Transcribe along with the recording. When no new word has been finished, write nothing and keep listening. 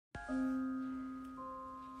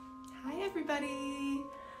everybody,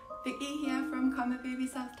 Vicky here from Kalma Baby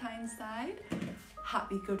South Tyneside.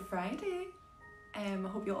 Happy Good Friday. I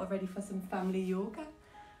hope you're all ready for some family yoga.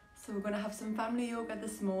 So we're going to have some family yoga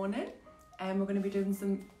this morning and we're going to be doing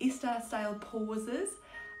some Easter style poses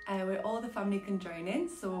where all the family can join in.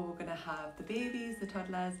 So we're going to have the babies, the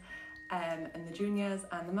toddlers and the juniors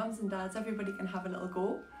and the mums and dads. Everybody can have a little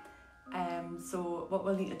go. So what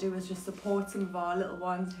we'll need to do is just support some of our little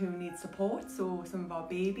ones who need support. So some of our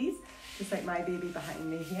babies, just like my baby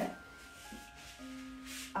behind me here.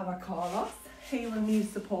 Our Carlos, he will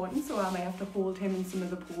need supporting, so I might have to hold him in some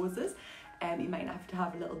of the poses. He might have to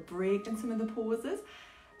have a little break in some of the poses.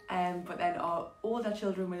 But then our older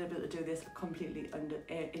children will be able to do this completely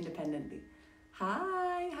independently.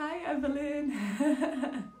 Hi Evelyn.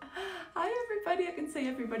 Hi everybody, I can see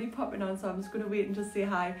everybody popping on, so I'm just going to wait and just say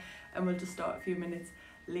hi and we'll just start a few minutes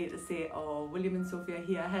later. Say, oh, William and Sophia are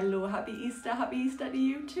here. Hello, happy Easter to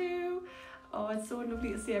you too. Oh, it's so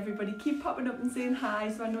lovely to see everybody. Keep popping up and saying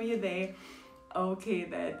hi so I know you're there. Okay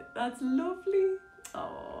then, that's lovely.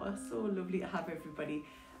 Oh, so lovely to have everybody.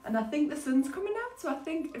 And I think the sun's coming out, so I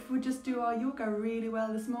think if we just do our yoga really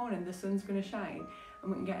well this morning, the sun's going to shine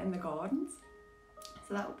and we can get in the gardens.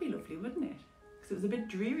 So that would be lovely, wouldn't it? Because it was a bit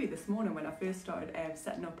dreary this morning when I first started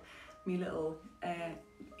setting up my little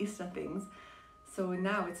Easter things. So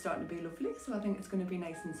now it's starting to be lovely, so I think it's going to be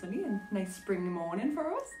nice and sunny and nice spring morning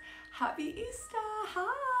for us. Happy Easter!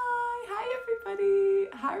 Hi everybody!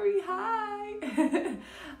 Harry, hi!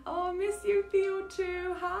 Oh, miss you Theo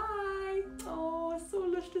too, hi! Oh, so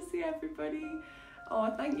lush to see everybody.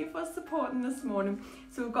 Oh, thank you for supporting this morning.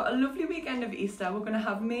 So we've got a lovely weekend of Easter. We're going to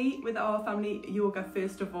have me with our family yoga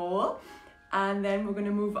first of all. And then we're going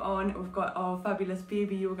to move on. We've got our fabulous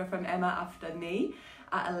baby yoga from Emma after me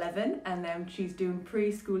at 11. And then she's doing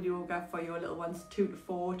preschool yoga for your little ones 2 to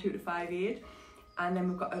 4, 2 to 5 age. And then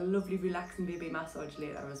we've got a lovely relaxing baby massage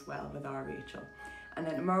later as well with our Rachel. And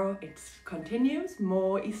then tomorrow it continues,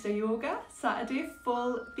 more Easter yoga. Saturday,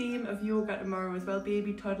 full theme of yoga tomorrow as well.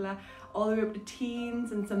 Baby, toddler, all the way up to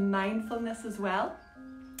teens and some mindfulness as well.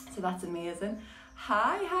 So that's amazing.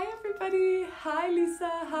 Hi everybody. Hi Lisa,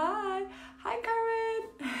 hi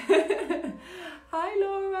Karen. Hi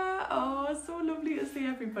Laura. Oh, so lovely to see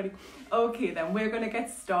everybody. Okay then, we're going to get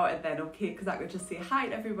started then, okay, because I could just say hi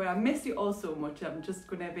to everybody. I miss you all so much. I'm just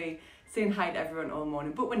going to be saying hi to everyone all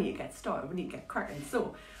morning, but we need to get started, we need to get cracking.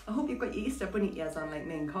 So I hope you've got your Easter bunny ears on like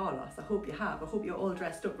me and Carlos. I hope you have. I hope you're all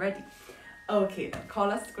dressed up ready. Okay then,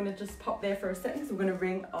 Carlos is going to just pop there for a second, so we're going to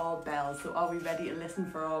ring our bells. So are we ready to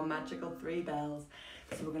listen for our magical 3 bells?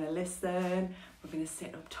 So we're going to listen, we're going to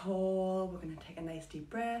sit up tall, we're going to take a nice deep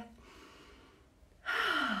breath.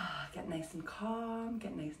 Get nice and calm,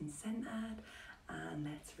 get nice and centered, and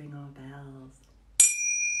let's ring our bells.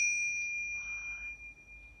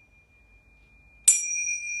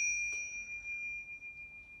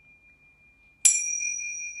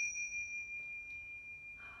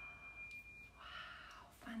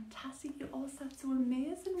 1, 2. Wow, fantastic, you all sound so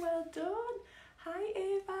amazing, well done. Hi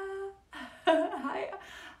Ava.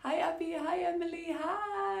 Hi Abby, hi Emily,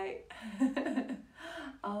 hi.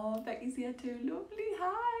 Oh, Becky's here too, lovely,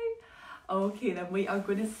 hi. Okay then, we are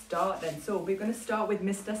going to start then. So we're going to start with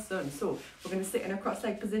Mr. Sun. So we're going to sit in a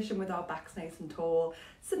cross-legged position with our backs nice and tall,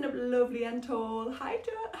 sitting up lovely and tall. Hi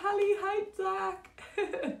Hallie, hi Zach.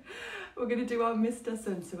 We're going to do our Mr.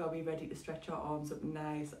 Sun. So are we ready to stretch our arms up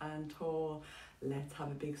nice and tall? Let's have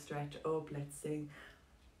a big stretch up, let's sing.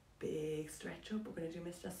 Big stretch up, we're going to do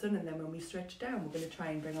Mr. Sun, and then when we stretch down we're going to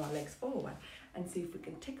try and bring our legs forward and see if we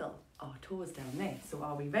can tickle our toes down there. So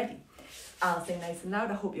are we ready? I'll sing nice and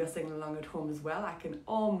loud. I hope you're singing along at home as well. I can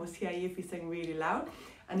almost hear you if you sing really loud,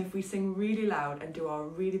 and if we sing really loud and do our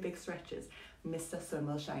really big stretches, Mr. Sun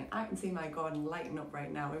will shine. I can see my garden lighting up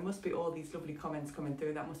right now. It must be all these lovely comments coming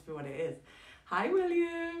through. That must be what it is. Hi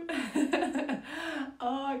William.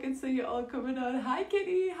 Oh, I can see you all coming on. Hi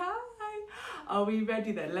Kitty, hi. Are we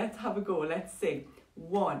ready then? Let's have a go. Let's sing.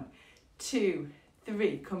 1, 2,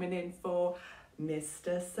 3. Coming in for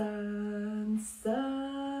Mr. Sun,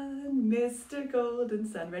 Sun, Mr. Golden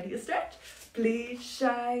Sun. Ready to stretch? Please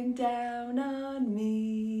shine down on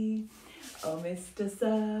me. Oh, Mr.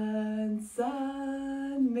 Sun,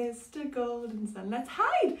 Sun, Mr. Golden Sun. Let's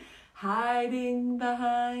hide. Hiding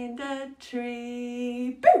behind a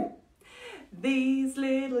tree. Boom! These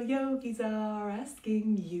little yogis are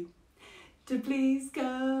asking you to please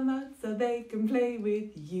come out so they can play with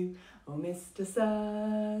you. Oh, Mr.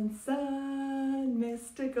 Sun, Sun,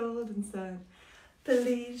 Mr. Golden Sun,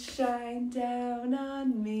 please shine down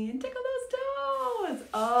on me and tickle those toes.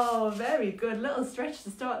 Oh, very good. Little stretch to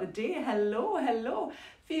start the day. Hello.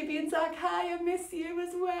 Phoebe and Zach, hi, I miss you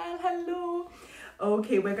as well. Hello.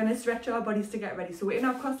 Okay, we're going to stretch our bodies to get ready. So we're in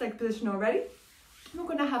our cross-leg position already. We're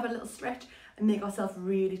going to have a little stretch and make ourselves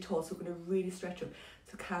really tall. So we're going to really stretch up.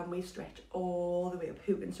 So can we stretch all the way up?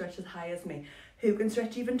 Who can stretch as high as me? Who can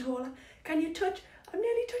stretch even taller? Can you touch? I'm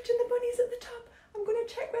nearly touching the bunnies at the top. I'm going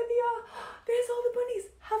to check where they are. There's all the bunnies.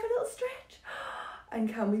 Have a little stretch. And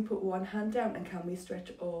can we put one hand down and can we stretch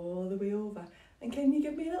all the way over? And can you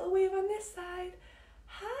give me a little wave on this side?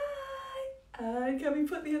 Hi. And can we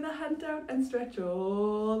put the other hand down and stretch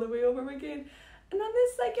all the way over again? And on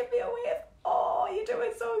this side, give me a wave. Oh, you're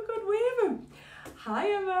doing so good. Wave them.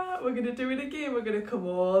 Hi, Emma. We're going to do it again. We're going to come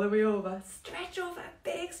all the way over. Stretch over.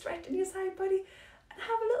 Big stretch in your side, buddy. And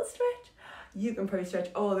have a little stretch. You can probably stretch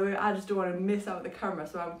all the way. I just don't want to miss out the camera,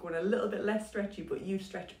 so I'm going a little bit less stretchy, but you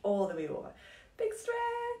stretch all the way over. Big stretch.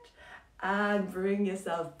 And bring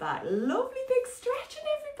yourself back. Lovely big stretching,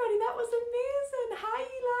 everybody. That was amazing. Hi,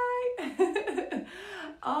 Eli.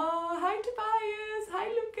 Oh, hi, Tobias. Hi,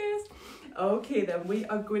 Lucas. Okay, then we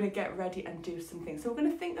are going to get ready and do some things. So we're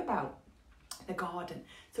going to think about the garden.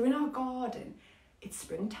 So in our garden, it's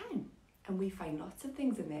springtime. And we find lots of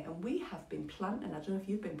things in there. And we have been planting, I don't know if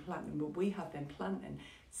you've been planting, but we have been planting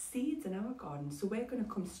seeds in our garden. So we're going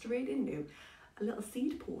to come straight into a little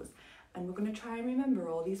seed pause. And we're going to try and remember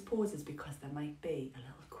all these pauses because there might be a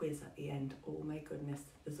little quiz at the end. Oh my goodness,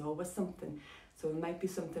 there's always something. So it might be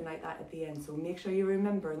something like that at the end. So make sure you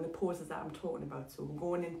remember in the poses that I'm talking about. So we're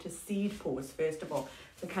going into seed pose first of all.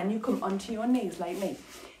 So can you come onto your knees like me?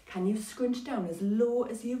 Can you scrunch down as low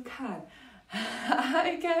as you can?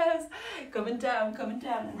 Hi guys, coming down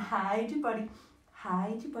and hide your body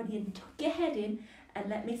and tuck your head in and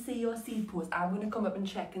let me see your seed pose. I'm going to come up and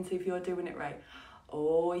check and see if you're doing it right.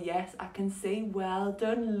 Oh yes, I can see, well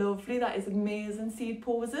done, lovely, that is amazing seed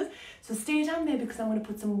poses. So stay down there because I'm going to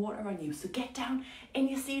put some water on you. So get down in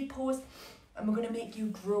your seed pose and we're going to make you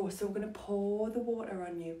grow. So we're going to pour the water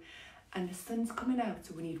on you and the sun's coming out,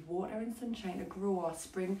 so we need water and sunshine to grow our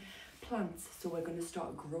spring plants. So we're going to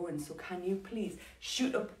start growing. So can you please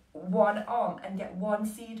shoot up one arm and get one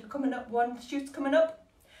seed coming up, one shoot's coming up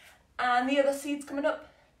and the other seed's coming up,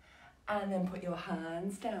 and then put your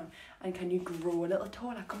hands down and can you grow a little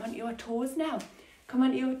taller? Come onto your toes now, come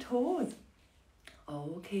onto your toes.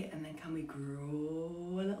 Okay, and then can we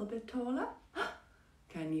grow a little bit taller?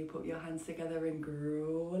 Can you put your hands together and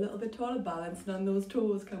grow a little bit taller, balancing on those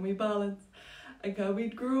toes? Can we balance? And can we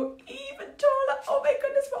grow even taller? Oh my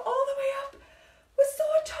goodness, we're all the way up. We're so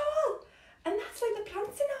tall. And that's like the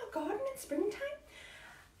plants in our garden in springtime.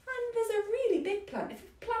 And there's a really big plant. If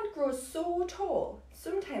a plant grows so tall,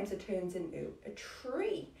 sometimes it turns into a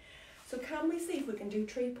tree. So can we see if we can do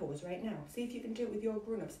tree pose right now? See if you can do it with your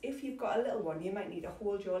grown-ups. If you've got a little one, you might need to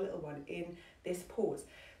hold your little one in this pose.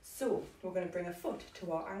 So we're going to bring a foot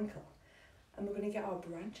to our ankle and we're going to get our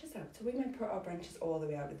branches out. So we might put our branches all the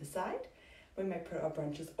way out to the side. We might put our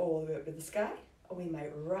branches all the way up to the sky, or we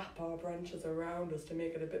might wrap our branches around us to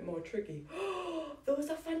make it a bit more tricky. Those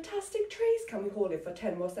are fantastic trees. Can we hold it for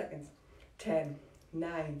 10 more seconds? 10,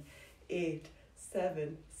 9, 8,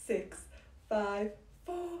 7, 6, 5,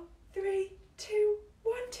 4, 3, 2,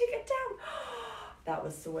 1. Take it down. That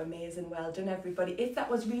was so amazing. Well done, everybody. If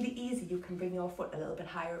that was really easy, you can bring your foot a little bit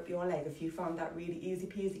higher up your leg if you found that really easy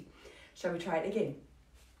peasy. Shall we try it again?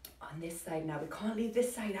 On this side now. We can't leave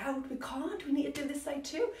this side out. We can't. We need to do this side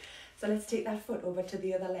too. So let's take that foot over to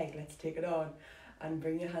the other leg. Let's take it on and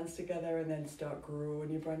bring your hands together and then start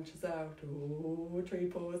growing your branches out. Oh, tree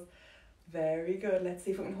pose. Very good. Let's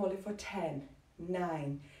see if we can hold it for 10,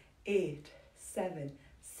 9, 8, 7,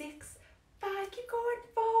 6, 5. Keep going.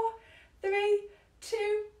 4, 3,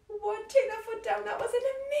 2, 1. Take that foot down. That was an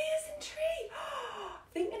amazing tree.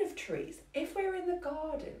 Thinking of trees, if we're in the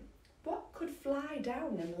garden, what could fly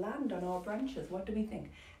down and land on our branches? What do we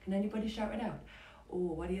think? Can anybody shout it out?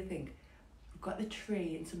 Oh, what do you think? We've got the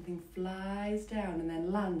tree and something flies down and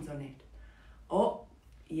then lands on it. Oh,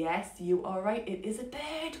 yes, you are right. It is a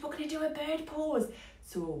bird. We're going to do a bird pose.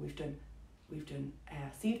 So we've done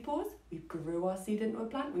seed pose. We grew our seed into a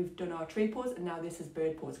plant. We've done our tree pose, and now this is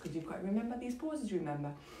bird pose because you've got to remember these poses.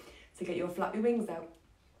 Remember. So get your flappy wings out.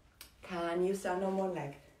 Can you stand on one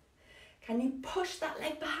leg? Can you push that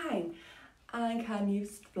leg behind? And can you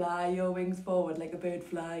fly your wings forward like a bird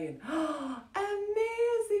flying?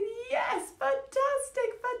 Amazing! Yes!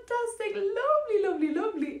 Fantastic! Fantastic! Lovely, lovely,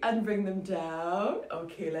 lovely! And bring them down.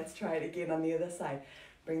 Okay, let's try it again on the other side.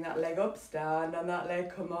 Bring that leg up. Stand on that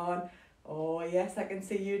leg. Come on. Oh, yes, I can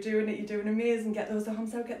see you doing it. You're doing amazing. Get those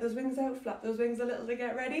arms out. Get those wings out. Flap those wings a little to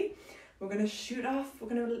get ready. We're going to shoot off. We're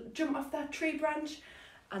going to jump off that tree branch.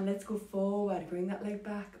 And let's go forward, bring that leg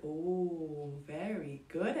back. Oh, very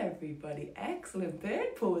good, everybody. Excellent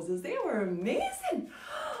bird poses, they were amazing.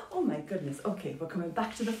 Oh my goodness. Okay, we're coming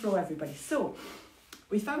back to the floor, everybody. So,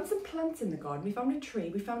 we found some plants in the garden, we found a tree,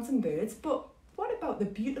 we found some birds, but what about the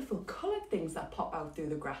beautiful coloured things that pop out through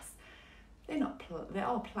the grass? They're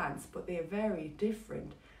all plants, but they're very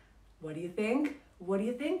different. What do you think? What do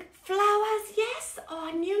you think? Flowers, yes. Oh,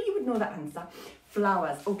 I knew you would know that answer.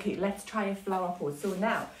 Flowers. Okay, let's try a flower pose. So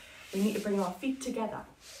now we need to bring our feet together.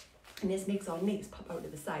 And this makes our knees pop out to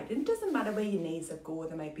the side. And it doesn't matter where your knees go.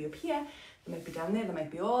 They might be up here, they might be down there, they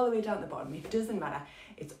might be all the way down the bottom. It doesn't matter.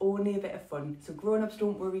 It's only a bit of fun. So grown-ups,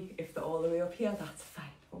 don't worry if they're all the way up here, that's fine,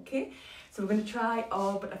 okay? So we're going to try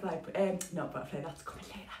our butterfly, not butterfly, that's coming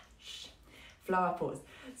later. Shh. Flower pose.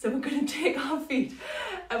 So we're going to take our feet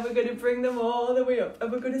and we're going to bring them all the way up.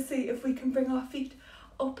 And we're going to see if we can bring our feet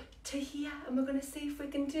up to here. And we're going to see if we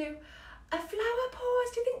can do a flower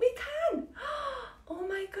pose. Do you think we can? Oh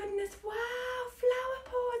my goodness, wow, flower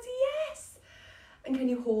pose, yes. And can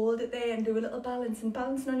you hold it there and do a little balance and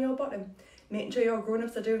balancing on your bottom? Making sure your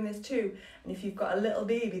grown-ups are doing this too. And if you've got a little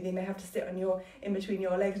baby, they may have to sit in between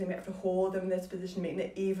your legs. They may have to hold them in this position, making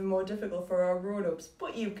it even more difficult for our grown-ups.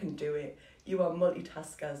 But you can do it. You are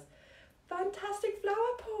multitaskers. Fantastic flower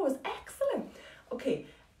pose, excellent. Okay,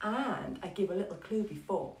 and I gave a little clue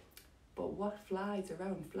before. But what flies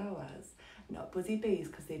around flowers? Not buzzy bees,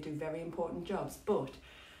 because they do very important jobs, but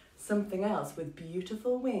something else with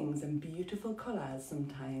beautiful wings and beautiful colours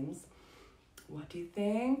sometimes. What do you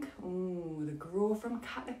think? Ooh, they grow from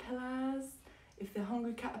caterpillars. If the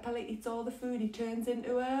hungry caterpillar eats all the food, he turns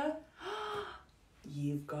into a...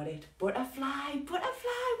 You've got it. Butterfly,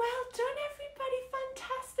 butterfly. Well done, everybody.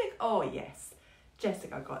 Fantastic. Oh, yes.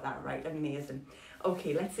 Jessica got that right. Amazing.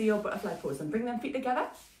 Okay, let's see your butterfly pose. And bring them feet together.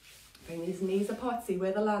 Bring these knees apart. See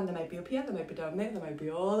where they land. They might be up here. They might be down there. They might be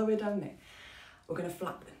all the way down there. We're going to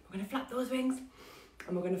flap them. We're going to flap those wings.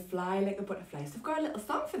 And we're going to fly like a butterfly. So we've got a little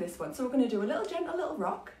song for this one. So we're going to do a little gentle little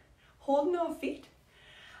rock, holding our feet.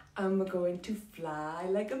 And we're going to fly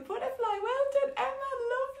like a butterfly. Well done, Emma.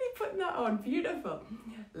 Lovely putting that on. Beautiful.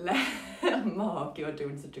 Mark, you're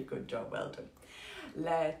doing such a good job. Well done.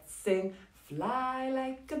 Let's sing. Fly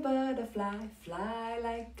like a butterfly. Fly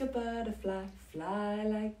like a butterfly. Fly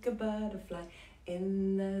like a butterfly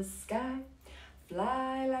in the sky.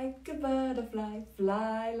 Fly like a butterfly.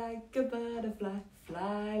 Fly like a butterfly.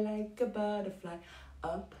 Fly like a butterfly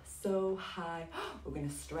up so high. We're going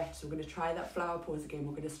to stretch. So we're going to try that flower pose again.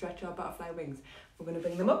 We're going to stretch our butterfly wings. We're going to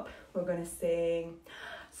bring them up. We're going to sing.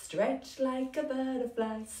 Stretch like a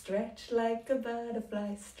butterfly. Stretch like a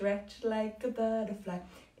butterfly. Stretch like a butterfly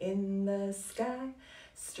in the sky.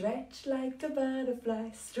 Stretch like a butterfly.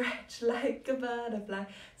 Stretch like a butterfly.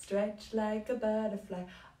 Stretch like a butterfly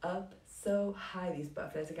up so high. These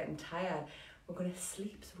butterflies are getting tired. We're going to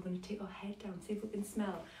sleep, so we're going to take our head down, see if we can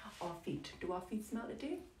smell our feet. Do our feet smell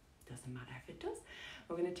today? Doesn't matter if it does.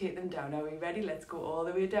 We're going to take them down. Are we ready? Let's go all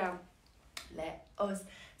the way down. Let us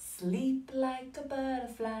sleep like a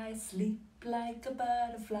butterfly, sleep like a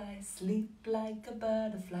butterfly, sleep like a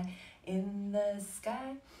butterfly in the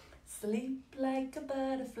sky. Sleep like a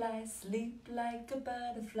butterfly, sleep like a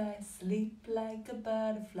butterfly, sleep like a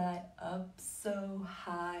butterfly up so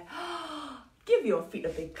high. Give your feet a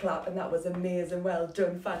big clap, and that was amazing. Well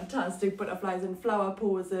done, fantastic. Butterflies and flower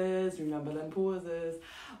poses. Remember them poses.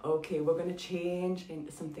 Okay, we're going to change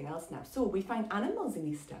into something else now. So we find animals in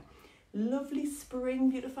Easter. Lovely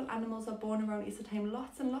spring, beautiful animals are born around Easter time.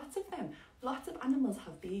 Lots and lots of them. Lots of animals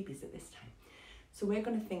have babies at this time. So we're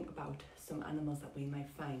going to think about some animals that we might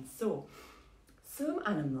find. So, some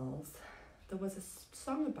animals, there was a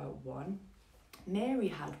song about one. Mary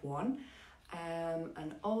had one.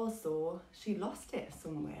 And also she lost it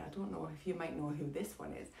somewhere. I don't know if you might know who this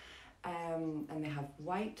one is. And they have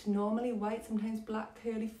white, normally white, sometimes black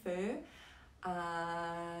curly fur,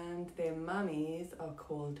 and their mummies are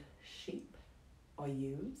called sheep or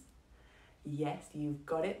ewes. Yes, you've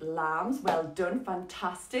got it. Lambs. Well done,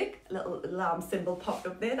 fantastic. Little lamb symbol popped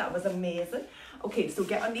up there. That was amazing. Okay, so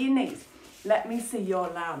get on your knees. Let me see your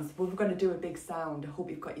lambs. We're going to do a big sound. I hope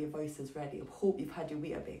you've got your voices ready. I hope you've had your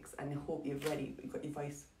Weetabix, and I hope you've got your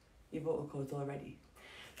voice, your vocal cords all ready.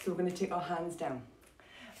 So we're going to take our hands down.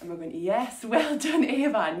 And we're going to, yes, well done,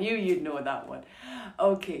 Ava. I knew you'd know that one.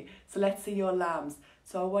 Okay, so let's see your lambs.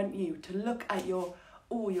 So I want you to look at your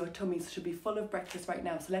tummies should be full of breakfast right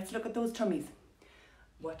now. So let's look at those tummies.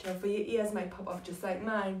 Watch out for your ears, might pop off just like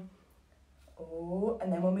mine. Oh,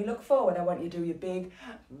 and then when we look forward, I want you to do your big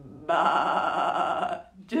ba,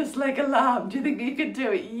 just like a lamb. Do you think you could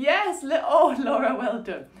do it? Yes. Oh, Laura, well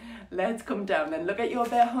done. Let's come down then. Look at your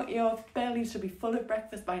belly should be full of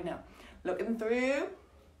breakfast by now. Looking through.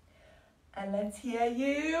 And let's hear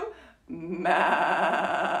you.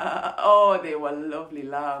 Ma. Oh, they were lovely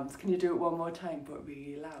lambs. Can you do it one more time, but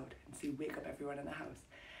really loud? And see, wake up everyone in the house.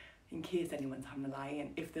 In case anyone's having a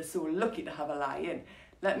lie-in. If they're so lucky to have a lie-in.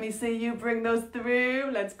 Let me see you bring those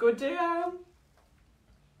through. Let's go down.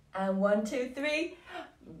 And 1, 2, 3.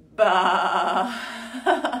 Ba.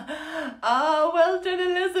 Oh, well done,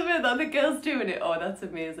 Elizabeth. Are the girls doing it? Oh, that's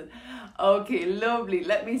amazing. Okay, lovely.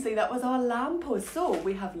 Let me see. That was our lamb pose. So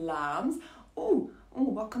we have lambs. Oh,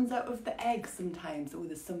 what comes out of the eggs sometimes? Oh,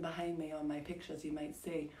 there's some behind me on my pictures, you might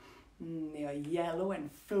see. They are yellow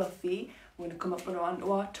and fluffy. We're going to come up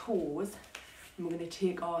onto our toes. And we're going to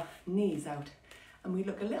take our knees out. And we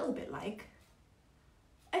look a little bit like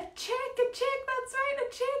a chick, that's right, a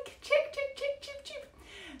chick.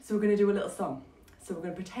 So we're going to do a little song. So we're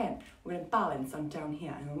going to pretend, we're going to balance on down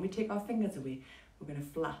here. And when we take our fingers away, we're going to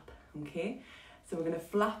flap, okay? So we're going to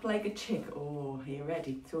flap like a chick. Oh, are you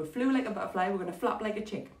ready? So we flew like a butterfly, we're going to flap like a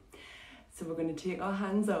chick. So we're going to take our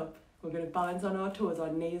hands up. We're going to balance on our toes.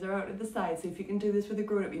 Our knees are out to the side. So if you can do this with a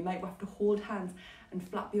grown-up, you might have to hold hands and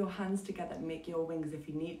flap your hands together and make your wings if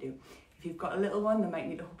you need to. If you've got a little one, they might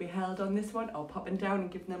need to be held on this one or popping down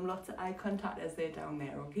and giving them lots of eye contact as they're down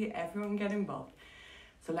there, okay? Everyone get involved.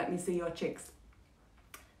 So let me see your chicks.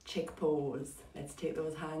 Chick pose. Let's take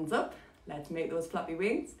those hands up. Let's make those flappy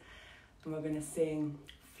wings. And we're going to sing,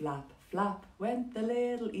 flap, flap, went the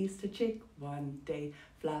little Easter chick one day.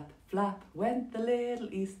 Flap, flap, went the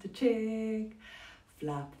little Easter chick.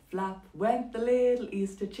 Flap, flap, went the little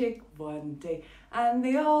Easter chick one day. And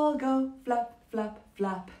they all go flap, flap,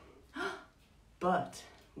 flap. But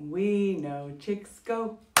we know chicks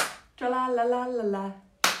go tra-la-la-la-la-la,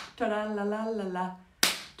 tra-la-la-la-la-la,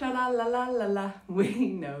 tra-la-la-la-la-la. We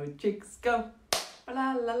know chicks go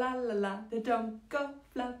la-la-la-la-la. They don't go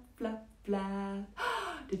flap, flap, flap.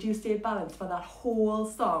 Did you stay balanced for that whole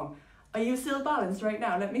song? Are you still balanced right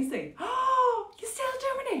now? Let me see. Oh, you're still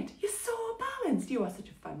doing it. You're so balanced. You are such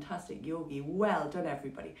a fantastic yogi. Well done,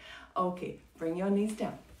 everybody. Okay, bring your knees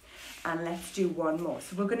down. And let's do one more.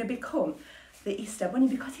 So we're going to become the Easter bunny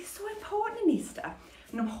because he's so important in Easter.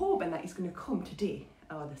 And I'm hoping that he's going to come today.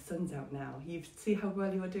 Oh, the sun's out now. You see how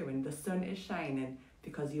well you're doing. The sun is shining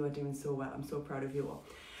because you are doing so well. I'm so proud of you all.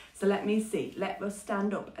 So let me see. Let us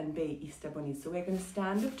stand up and be Easter bunnies. So we're going to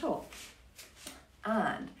stand up tall.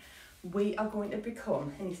 And we are going to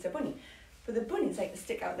become an Easter bunny. But the bunnies like to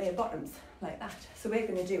stick out their bottoms like that. So we're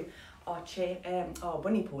going to do our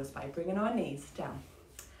bunny pose by bringing our knees down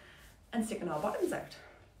and sticking our bottoms out.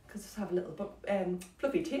 Because just have a little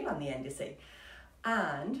fluffy tail on the end, you see.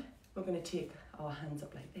 And we're going to take our hands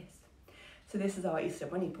up like this. So this is our Easter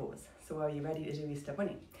bunny pose. So are you ready to do Easter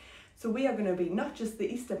bunny? So we are going to be not just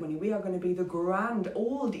the Easter bunny, we are going to be the grand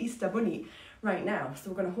old Easter bunny right now. So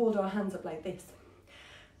we're going to hold our hands up like this.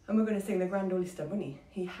 And we're going to sing the grand old Easter bunny.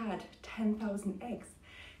 He had 10,000 eggs.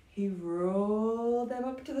 He rolled them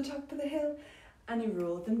up to the top of the hill and he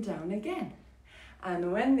rolled them down again.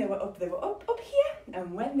 And when they were up here.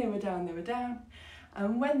 And when they were down.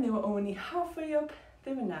 And when they were only halfway up,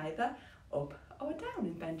 they were neither up or down.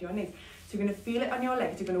 And bend your knees. So you're going to feel it on your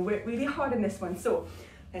legs. You're going to work really hard in this one. So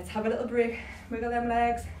let's have a little break. Wiggle them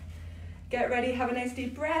legs. Get ready. Have a nice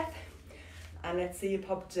deep breath. And let's see you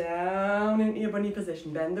pop down into your bunny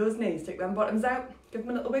position. Bend those knees. Take them bottoms out. Give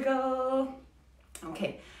them a little wiggle.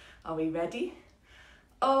 Okay. Are we ready?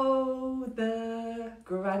 Oh, the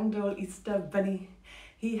grand old Easter bunny.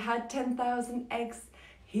 He had 10,000 eggs.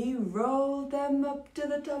 He rolled them up to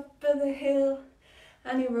the top of the hill.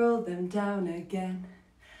 And he rolled them down again.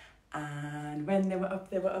 And when they were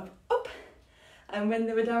up, up. And when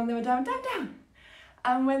they were down, down.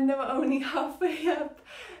 And when they were only halfway up,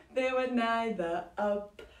 they were neither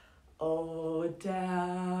up or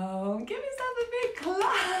down. Give yourself a big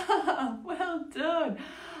clap. Well done.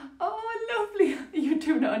 Oh, lovely. You're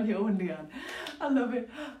doing it on your own, Leanne. I love it.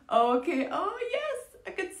 Okay. Oh, yes.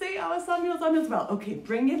 I can see our Samuel's on as well. Okay,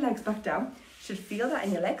 bring your legs back down. Should feel that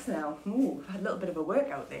in your legs now. Ooh, we've had a little bit of a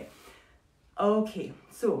workout there. Okay,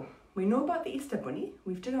 so we know about the Easter bunny.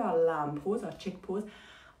 We've done our lamb pose, our chick pose,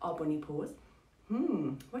 our bunny pose.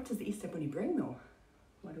 What does the Easter bunny bring though?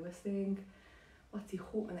 What do I think? What's he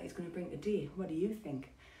hoping that he's going to bring today? What do you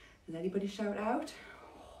think? Does anybody shout out?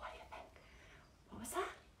 Oh, what do you think? What was that?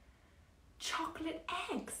 Chocolate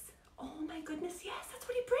eggs. Oh my goodness, yes, that's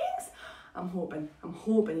what he brings. I'm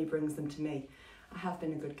hoping he brings them to me. I have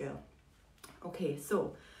been a good girl. Okay,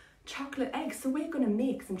 so chocolate eggs. So we're going to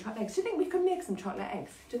make some chocolate eggs. Do you think we can make some chocolate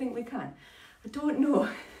eggs? Do you think we can? I don't know.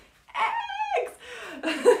 Eggs!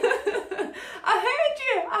 I heard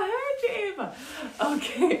I heard you, Ava.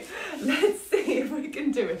 Okay, let's see if we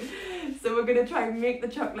can do it. So we're going to try and make the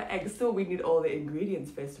chocolate eggs. So we need all the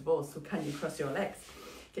ingredients first of all. So can you cross your legs?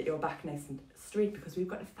 Get your back nice and straight, because we've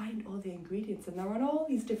got to find all the ingredients, and they're on all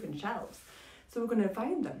these different shelves. So we're going to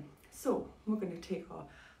find them. So we're going to take our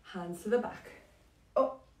hands to the back.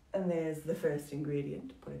 Oh, and there's the first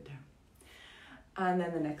ingredient. Put it down. And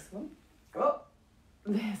then the next one. Oh,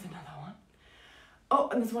 there's another one. Oh,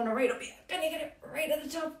 and there's one right up here. Can you get it right at the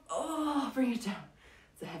top? Oh, bring it down.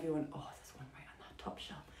 It's a heavy one. Oh, there's one right on that top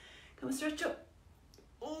shelf. Can we stretch up?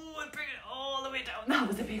 Oh, and bring it all the way down. That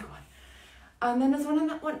was a big one. And then there's one on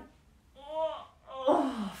that one.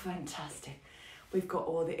 Oh, fantastic. We've got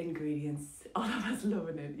all the ingredients. All of us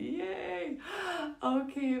loving it. Yay.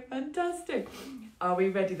 Okay, fantastic. Are we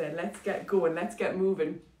ready then? Let's get going. Let's get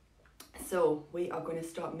moving. So we are going to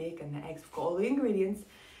start making the eggs. We've got all the ingredients.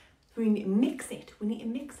 We need to mix it. We need to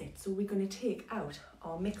mix it. So we're going to take out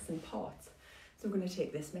our mixing parts. So we're going to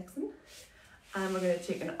take this mixing, and we're going to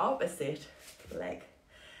take an opposite leg.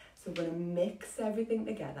 So we're going to mix everything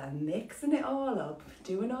together, mixing it all up,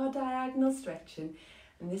 doing our diagonal stretching.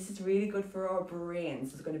 And this is really good for our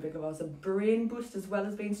brains. It's going to give us a brain boost as well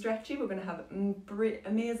as being stretchy. We're going to have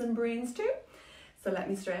amazing brains too. So let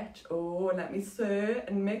me stretch. Oh, let me stir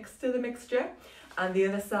and mix to the mixture. And the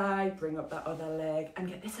other side, bring up that other leg and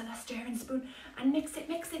get this other stirring spoon and mix it,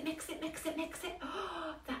 mix it, mix it, mix it, mix it.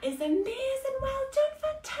 Oh, that is amazing. Well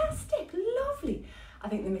done. Fantastic. Lovely. I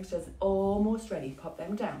think the mixture's almost ready. Pop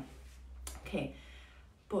them down. Okay.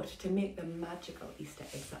 But to make the magical Easter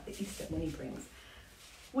eggs that the Easter Bunny brings,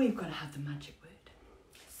 we've got to have the magic word.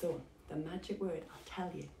 So the magic word, I'll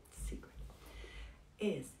tell you, secret,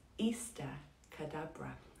 is Easter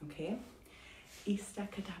Cadabra. Okay? Easter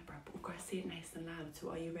Cadabra, but we've got to say it nice and loud. So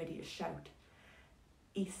are you ready to shout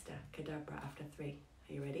Easter Cadabra after 3?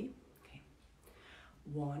 Are you ready? Okay.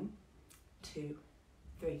 1, 2,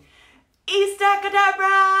 3. Easter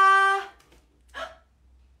Cadabra!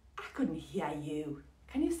 I couldn't hear you.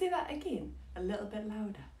 Can you say that again? A little bit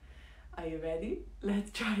louder. Are you ready? Let's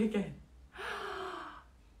try again.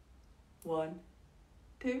 1,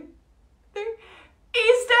 2, 3.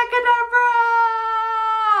 Easter Cadabra!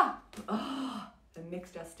 Oh, the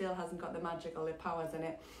mixture still hasn't got the magical powers in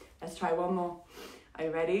it. Let's try one more. Are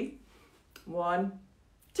you ready? 1,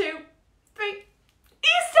 2, 3.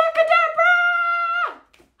 Easter Cadabra!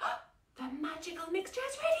 The magical mixture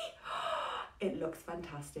is ready. It looks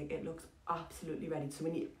fantastic. It looks absolutely ready. So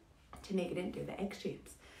we need to make it into the egg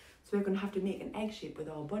shapes. So we're going to have to make an egg shape with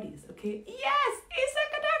our bodies, okay? Yes! Easter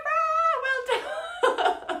Cadabra! Well done!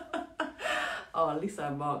 Oh, Lisa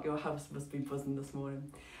and Mark, your house must be buzzing this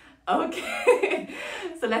morning. Okay,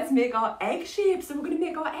 so let's make our egg shapes. So we're going to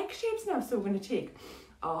make our egg shapes now. So we're going to take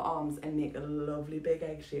our arms and make a lovely big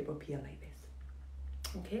egg shape up here like this.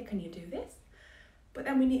 Okay, can you do this? But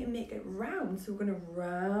then we need to make it round. So we're going to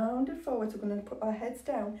round it forward. So we're going to put our heads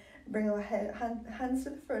down, bring our hands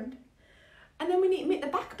to the front. And then we need to make the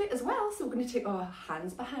back bit as well. So we're going to take our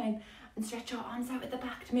hands behind and stretch our arms out at the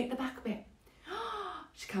back to make the back bit.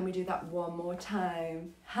 Can we do that one more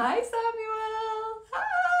time? Hi, Samuel.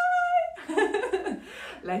 Hi.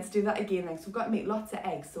 Let's do that again then. So we've got to make lots of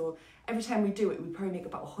eggs. So every time we do it, we probably make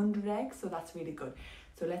about 100 eggs. So that's really good.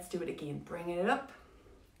 So let's do it again. Bringing it up.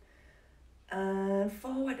 And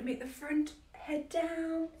forward to make the front. Head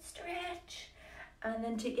down. Stretch. And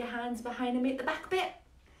then take your hands behind and make the back bit.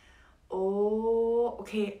 Oh,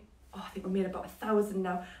 okay. Oh, I think we made about 1,000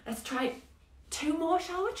 now. Let's try 2 more,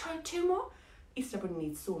 shall we? Try 2 more. Easter Bunny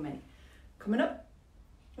needs so many. Coming up,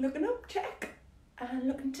 looking up, check. And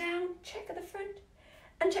looking down, check at the front.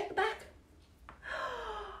 And check the back.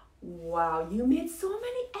 Wow, you made so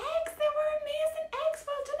many eggs. They were amazing eggs.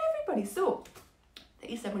 Well done, everybody. So,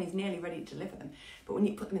 the Easter Bunny's nearly ready to deliver them. But we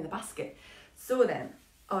need to put them in the basket. So then,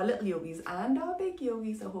 our little yogis and our big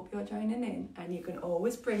yogis, I hope you're joining in. And you can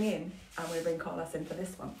always bring in, I'm going to bring Carlos in for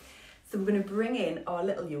this one. So we're going to bring in our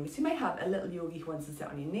little yogis. You might have a little yogi who wants to sit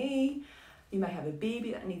on your knee. You might have a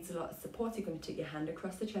baby that needs a lot of support. So you're going to take your hand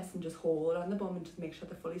across the chest and just hold on the bum and just make sure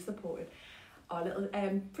they're fully supported. Our little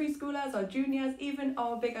preschoolers, our juniors, even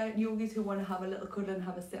our bigger yogis who want to have a little cuddle and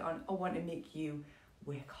have a sit on or want to make you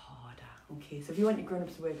work harder. Okay, so if you want your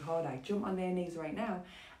grown-ups to work harder, jump on their knees right now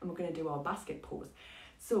and we're going to do our basket pose.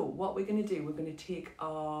 So what we're going to do, we're going to take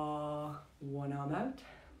our one arm out,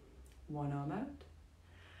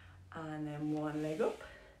 and then one leg up,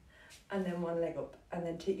 and then one leg up, and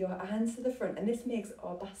then take your hands to the front, and this makes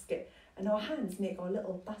our basket, and our hands make our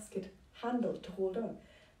little basket handle to hold on,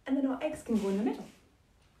 and then our eggs can go in the middle.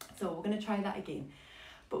 So we're going to try that again,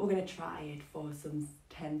 but we're going to try it for some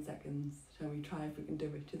 10 seconds. Shall we try if we can do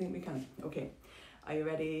it? Do you think we can? Okay, Are you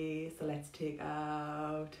ready? So let's take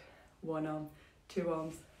out one arm, two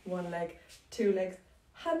arms, one leg, two legs,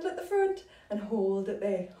 handle at the front and hold it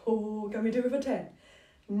there. Oh, can we do it for 10?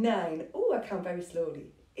 9. Oh, I count very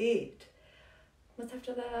slowly. 8. What's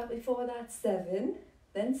after that? Before that, 7.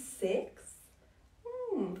 Then 6.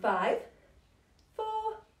 5.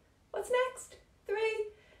 4. What's next? 3,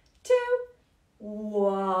 2,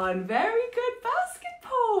 1. Very good basket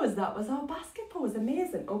pose. That was our basket pose.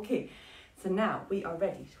 Amazing. Okay, so now we are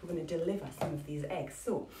ready. We're going to deliver some of these eggs.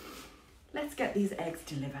 So let's get these eggs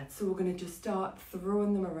delivered. So we're going to just start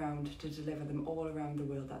throwing them around to deliver them all around the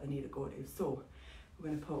world that they need to go to. So we're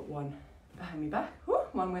going to put one behind me back. Oh,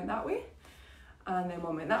 one went that way. And then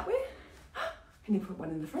one went that way. Can you put one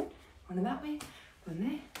in the front? One in that way. One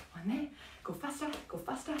there. One there. Go faster. Go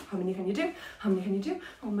faster. How many can you do? How many can you do?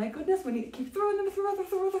 Oh my goodness. We need to keep throwing them, throwing them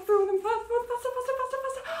faster.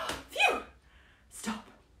 Phew. Stop.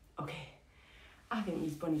 Okay. I think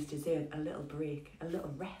these bunnies deserve a little break, a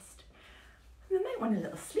little rest. And they might want a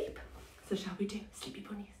little sleep. So shall we do sleepy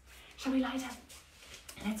bunnies? Shall we lie down?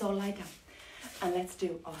 Let's all lie down. And let's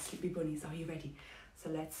do our sleepy bunnies. Are you ready? So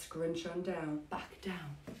let's scrunch on down, back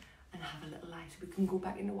down, and have a little lie. So we can go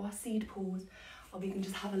back into our seed pose, or we can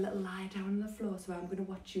just have a little lie down on the floor. So I'm going to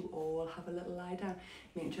watch you all have a little lie down.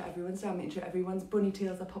 Making sure everyone's down, making sure everyone's bunny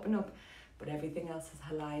tails are popping up, but everything else is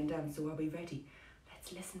lying down. So are we ready?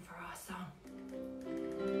 Let's listen for our song.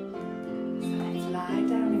 So let's lie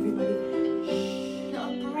down, everybody. Shh,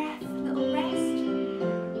 little breath, little rest.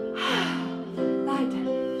 Lie down.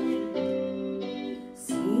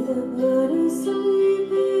 See the bunny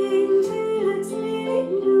sleeping till it's nearly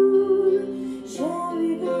noon. Shall we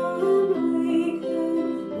go and wake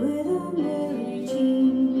her with a merry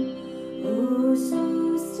tune? Oh, so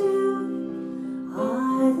still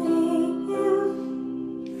are they ill?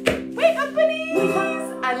 Wake up, bunnies!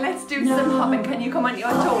 And let's do some hopping. Can you come on your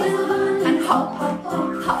toes and hop,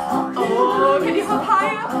 hop? Oh, can you hop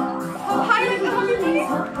higher? Hop higher like the hoppy bunny?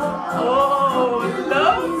 Oh,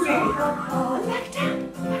 lovely! Back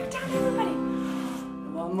down, everybody.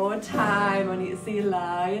 One more time. I need to see you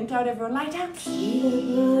lying down. Everyone, lie down. See the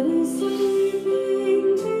bunny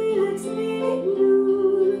sleeping till it's nearly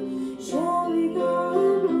noon. Shall we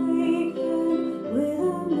go and wake her with a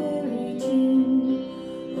merry tune?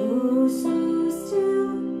 Oh, so still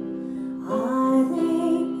are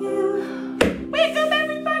they ill? Wake up,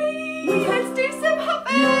 everybody! Let's do some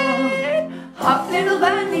hopping. Hop, little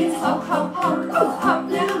bunnies, hop, hop, hop. Oh, hop,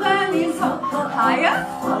 little bunnies, hop. Higher.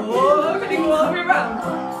 Oh, can you go all the way around?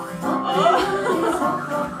 Oh,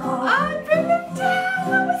 and bring them down.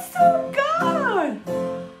 That was so good.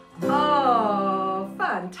 Oh,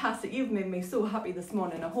 fantastic. You've made me so happy this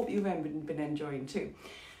morning. I hope you've been enjoying too.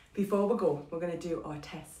 Before we go, we're going to do our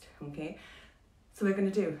test, okay? So we're going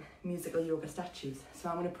to do musical yoga statues. So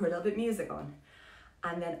I'm going to put a little bit of music on.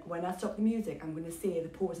 And then when I stop the music, I'm going to say the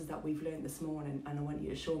poses that we've learned this morning. And I want you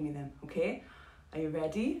to show me them, okay? Are you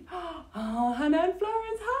ready? Oh, Hannah and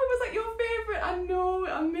Florence, hi, was that your favourite? I know,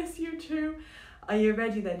 I miss you too. Are you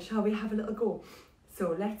ready then? Shall we have a little go?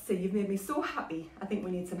 So let's see, you've made me so happy. I think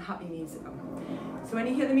we need some happy music on. So when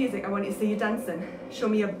you hear the music, I want you to see you dancing. Show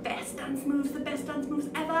me your best dance moves, the best dance moves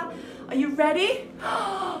ever. Are you ready?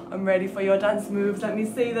 I'm ready for your dance moves, let me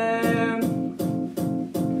see them.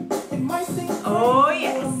 Oh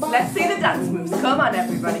yes, let's see the dance moves. Come on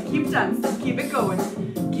everybody, keep dancing, keep it going.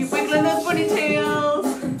 Keep wiggling those bunny tails.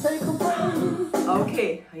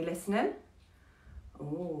 Okay, are you listening?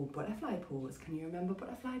 Oh, butterfly pose. Can you remember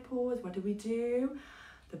butterfly pose? What do we do?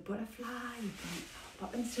 The butterfly, we bring our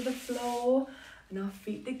buttons to the floor and our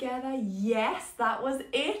feet together. Yes, that was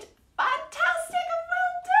it. Fantastic and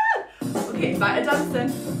well done. Okay, back to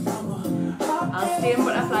dancing. I'll stay in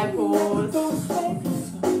butterfly pose.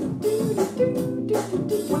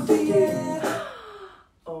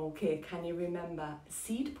 Okay, can you remember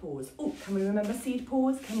seed pose? Oh, can we remember seed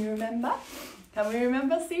pose? Can you remember? Can we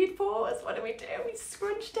remember seed pose? What do? We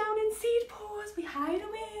scrunch down in seed pose. We hide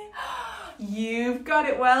away. You've got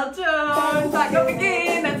it. Well done. Back up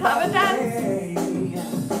again. Let's have a dance.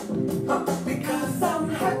 Because I'm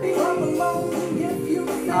happy.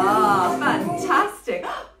 Ah, fantastic.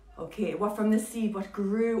 Okay, what from the seed? What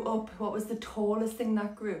grew up? What was the tallest thing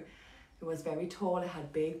that grew? It was very tall, it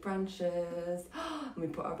had big branches, and we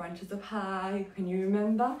put our branches up high. Can you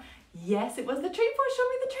remember? Yes, it was the tree pose. Show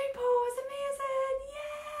me the tree pose. Amazing.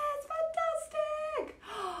 Yes, fantastic.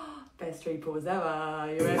 Best tree pose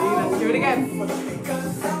ever. You ready? Let's do it again.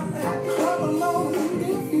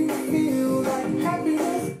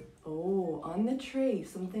 Oh, on the tree,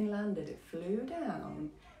 something landed. It flew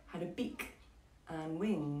down, had a beak and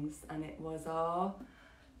wings, and it was our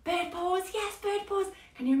Bird pose, yes, bird pose.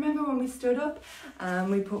 Can you remember when we stood up and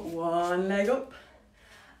we put one leg up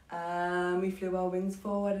and we flew our wings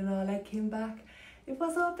forward and our leg came back? It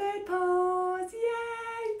was our bird pose,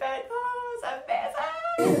 yay, bird pose, amazing.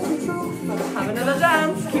 Have another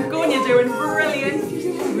dance, keep going, you're doing brilliant.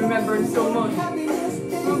 Remembering so much. We've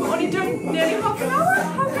only done nearly half an hour,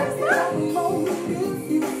 how good is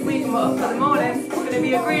that? Waiting up for the morning, it's going to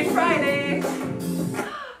be a great Friday.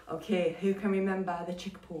 Okay, who can remember the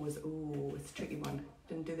chick pose? Oh, it's a tricky one.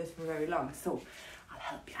 Didn't do this for very long, so I'll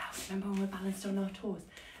help you out. Remember when we balanced on our toes?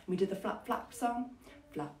 And we did the flap flap song?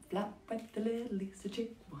 Flap flap went the little Easter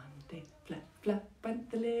chick one day. Flap flap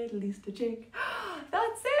went the little Easter chick.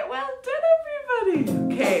 That's it, well done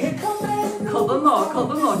everybody. Okay, couple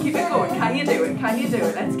more, keep it going. Can you do it? Can you do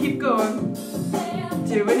it? Let's keep going.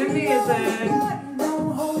 Doing amazing.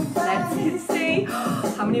 Let's see.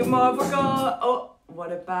 How many more have we got? Oh.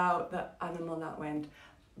 What about the animal that went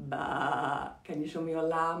bah? Can you show me your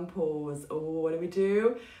lamb pose? Oh, what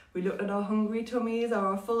do? We looked at our hungry tummies or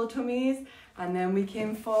our full tummies and then we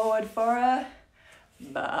came forward for a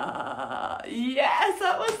bah. Yes,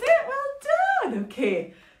 that was it. Well done.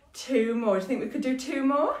 Okay, 2 more. Do you think we could do 2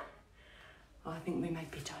 more? Oh, I think we might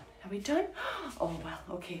be done. Are we done? Oh, well,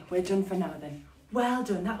 okay. We're done for now then. Well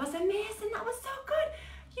done. That was amazing. That was so good.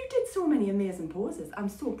 You did so many amazing poses. I'm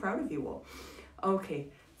so proud of you all. Okay,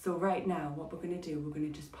 so right now what we're going to do, we're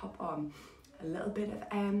going to just pop on a little bit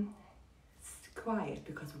of quiet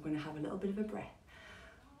because we're going to have a little bit of a breath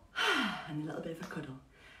and a little bit of a cuddle.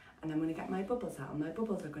 And I'm going to get my bubbles out, and my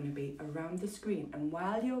bubbles are going to be around the screen. And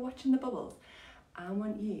while you're watching the bubbles, I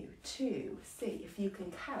want you to see if you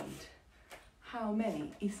can count how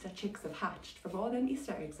many Easter chicks have hatched from all them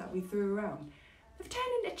Easter eggs that we threw around. They've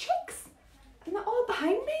turned into chicks and they're all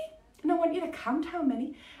behind me. And I want you to count how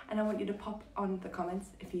many, and I want you to pop on the comments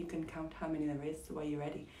if you can count how many there is. So are you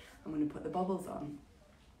ready? I'm going to put the bubbles on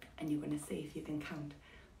and you're going to see if you can count.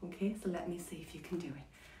 Okay, so let me see if you can do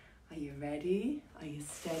it. Are you ready? Are you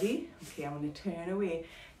steady? Okay, I'm going to turn away.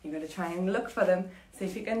 You're going to try and look for them. See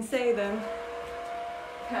if you can say them.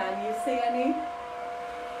 Can you see any?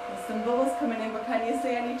 There's some bubbles coming in, but can you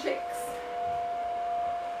see any chicks?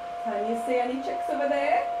 Can you see any chicks over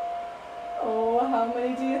there? Oh, how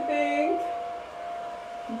many do you think?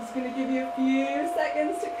 I'm just going to give you a few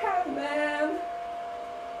seconds to count them.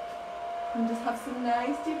 And just have some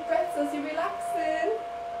nice deep breaths as you're relaxing.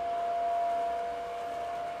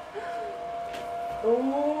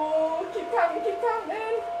 Oh, keep counting, keep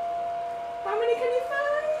counting. How many can you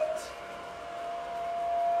find?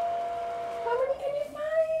 How many can you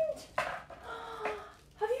find?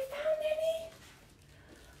 Have you found any?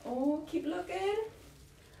 Oh, keep looking.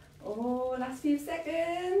 Oh, last few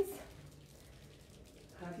seconds.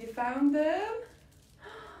 Have you found them?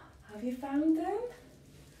 Have you found them?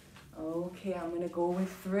 Okay, I'm going to go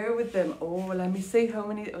through with them. Oh, let me see how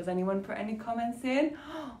many. Was anyone put any comments in?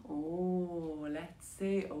 Oh, let's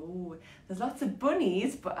see. Oh, there's lots of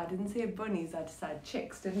bunnies, but I didn't say bunnies. I just said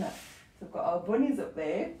chicks, didn't I? So I've got our bunnies up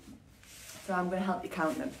there. So I'm going to help you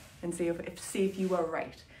count them and see if you were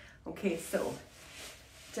right. Okay, so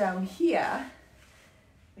down here,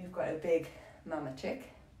 we've got a big mama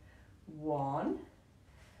chick, 1,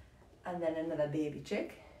 and then another baby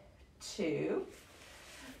chick, 2,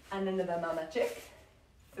 and another mama chick,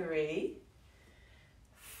 3,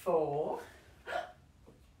 4,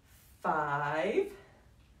 5,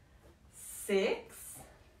 6,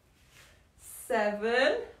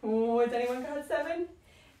 7. Oh, has anyone got 7?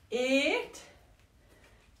 8,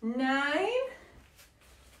 9,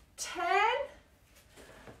 10,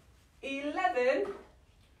 11,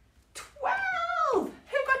 12.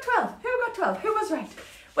 Who got 12? Who got 12? Who was right?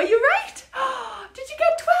 Were you right? Oh, did you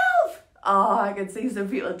get 12? Oh, I can see some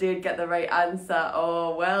people did get the right answer.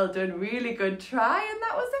 Oh, well done. Really good try, and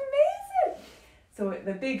that was amazing. So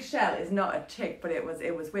the big shell is not a chick, but it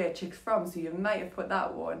was where a chick's from, so you might have put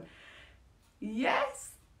that one.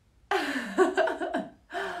 Yes.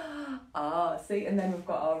 Ah, see, and then we've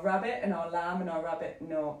got our rabbit and our lamb and our rabbit.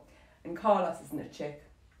 No, and Carlos isn't a chick.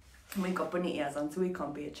 And we've got bunny ears on, so we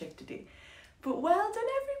can't be a chick today. But well done,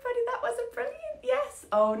 everybody. That was a brilliant yes.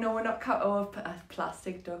 Oh, no, we're not counting. Oh,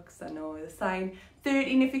 plastic ducks. I know, the sign.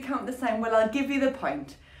 13 if you count the sign. Well, I'll give you the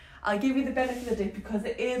point. I'll give you the benefit of the doubt because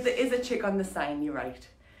there is a chick on the sign. You're right.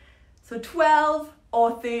 So 12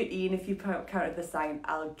 or 13 if you counted the sign.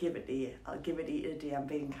 I'll give it to you. I'll give it to you today. I'm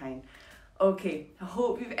being kind. Okay, I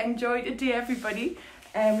hope you've enjoyed today, everybody.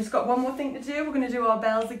 We've just got one more thing to do. We're going to do our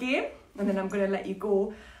bells again, and then I'm going to let you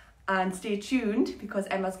go. And stay tuned because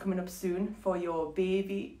Emma's coming up soon for your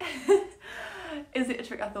baby. Is it a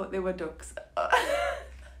trick? I thought they were ducks.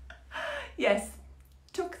 Yes,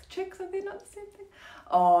 took chicks, are they not the same thing?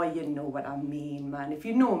 Oh, you know what I mean, man. If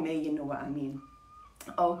you know me, you know what I mean.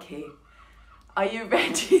 Okay. Are you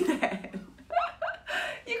ready then?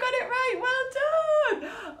 You got it right, well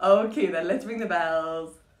done. Okay then, let's ring the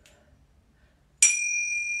bells.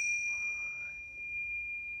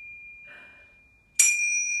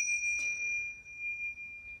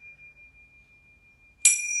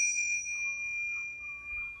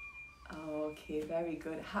 Okay, very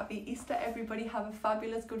good. Happy Easter, everybody. Have a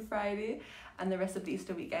fabulous Good Friday and the rest of the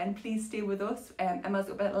Easter weekend. Please stay with us. Emma's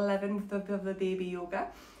up at 11 with the baby yoga,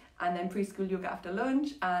 and then preschool yoga after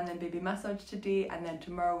lunch, and then baby massage today, and then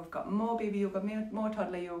tomorrow we've got more baby yoga, more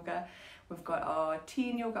toddler yoga. We've got our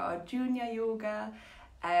teen yoga, our junior yoga,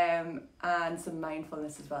 and some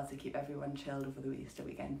mindfulness as well to keep everyone chilled over the Easter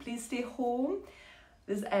weekend. Please stay home.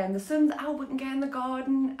 There's the sun's out, we can get in the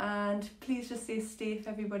garden, and please just stay safe,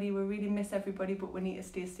 everybody. We really miss everybody, but we need to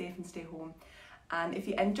stay safe and stay home. And if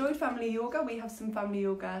you enjoyed family yoga, we have some family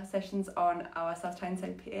yoga sessions on our South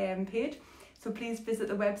Tyneside page. So please visit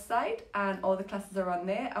the website, and all the classes are on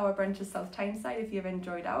there. Our branch is South Tyneside if you've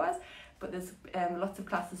enjoyed ours, but there's lots of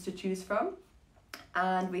classes to choose from,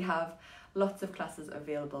 and we have lots of classes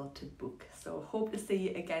available to book. So hope to see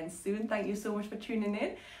you again soon. Thank you so much for tuning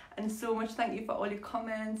in, and so much thank you for all your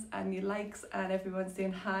comments and your likes and everyone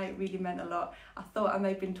saying hi. It really meant a lot. I thought I might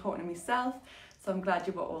have been talking to myself, so I'm glad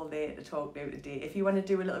you were all there to talk about today. If you want to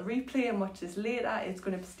do a little replay and watch this later, it's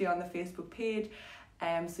going to stay on the Facebook page,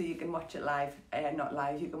 so you can watch it live, not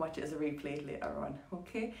live, you can watch it as a replay later on,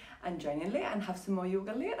 okay? And join in later and have some more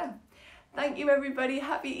yoga later. Thank you, everybody.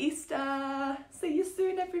 Happy Easter. See you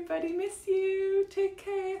soon, everybody. Miss you. Take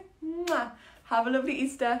care. Mwah. Have a lovely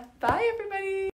Easter. Bye, everybody.